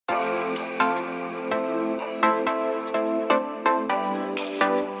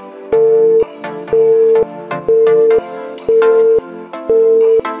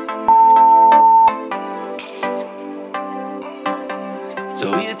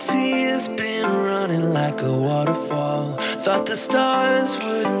tears been running like a waterfall. Thought the stars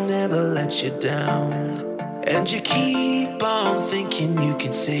would never let you down. And you keep on thinking you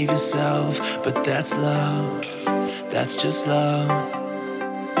could save yourself, but that's love, that's just love.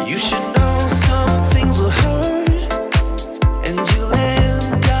 You should know some things will hurt, and you'll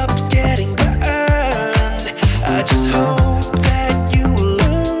end up getting burned. I just hope that you will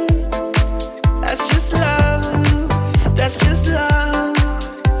learn. That's just love, that's just love.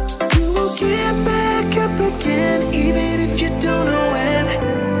 You will get back up again, even if you don't know when.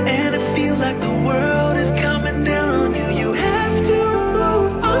 And it feels like the world is coming down on you. You have to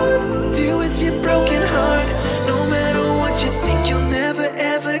move on, deal with your broken heart. No matter what you think, you'll never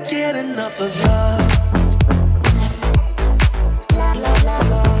ever get enough of love.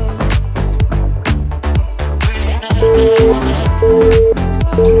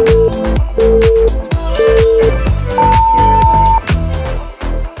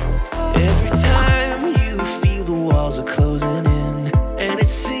 Every time you feel the walls are closing in, and it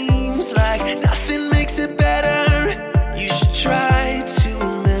seems like nothing makes it better, you should try to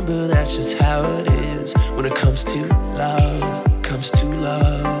remember that's just how it is when it comes to love, comes to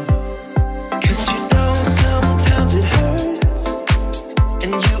love. 'Cause you know sometimes it hurts,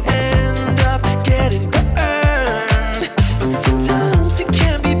 and you end up getting burned. But sometimes it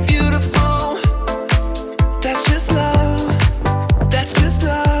can be beautiful. That's just love, that's just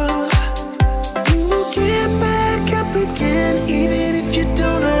love. You will get back up again, even if you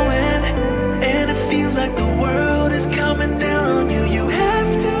don't know when. And it feels like the world is coming down on you. You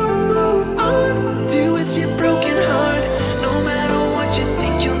have to move on, deal with your broken heart. No matter what you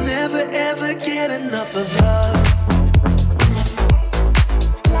think, you'll never ever get enough of love.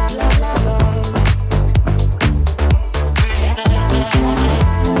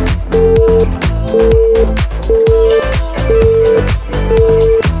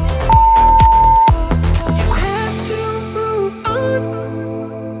 You have to move on,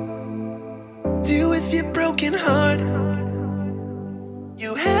 deal with your broken heart.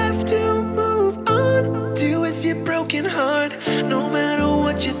 You have to move on, deal with your broken heart. No matter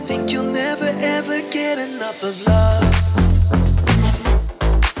what you think, you'll never ever get enough of love.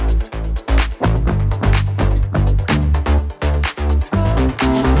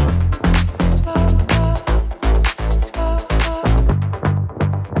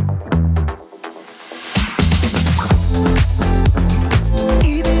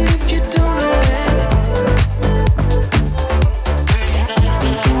 Even if you don't know when.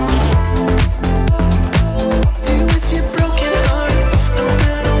 Deal with your broken heart. No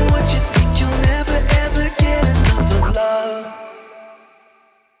matter what you think, you'll never ever get enough of love.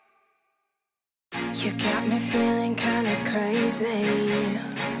 You got me feeling kinda crazy.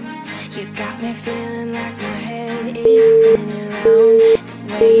 You got me feeling like my head is spinning round. The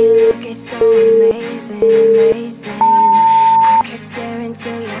way you look is so amazing, amazing. I could stare into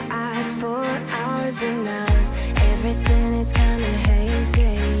your eyes for hours and hours. Everything is kinda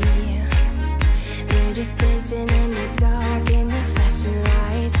hazy. We're just dancing in the dark in the flashing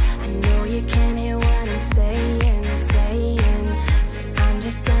lights. I know you can't hear what I'm saying, saying. So I'm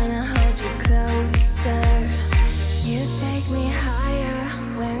just gonna hold you closer. You take me higher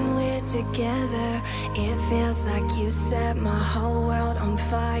when we're together. It feels like you set my whole world on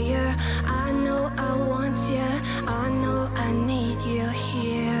fire. I know I want you, I know I need you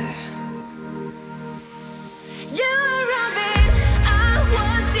here. You're around me, I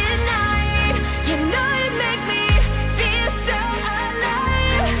want tonight. You know you make me feel so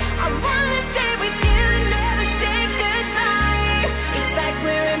alive. I wanna stay with you, never say goodbye. It's like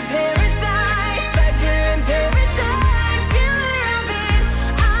we're in paradise, like we're in paradise. You're around me,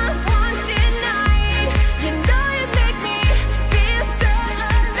 I want tonight. You know you make me feel so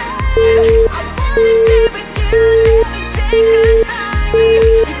alive. I wanna stay with you, never say goodbye.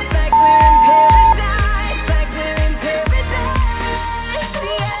 It's like we're in paradise, like we're in paradise,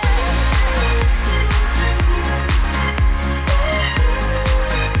 yeah.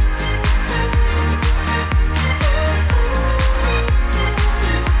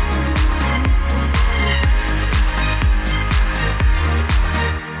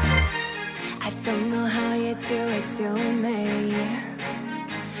 I don't know how you do it to me,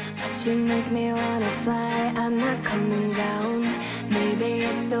 but you make me wanna fly. I'm not coming down. Maybe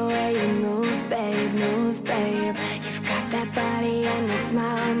it's the way you move, babe, move, babe. You've got that body and that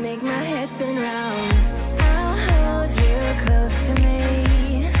smile, make my head spin round. I'll hold you close to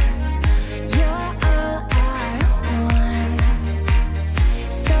me. You're all I want,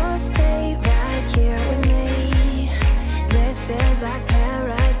 so stay right here with me. This feels like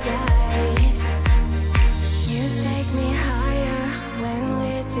paradise. You take me higher when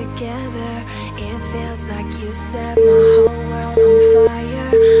we're together. feels like you set my whole world on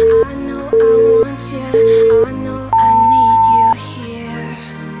fire. I know I want you,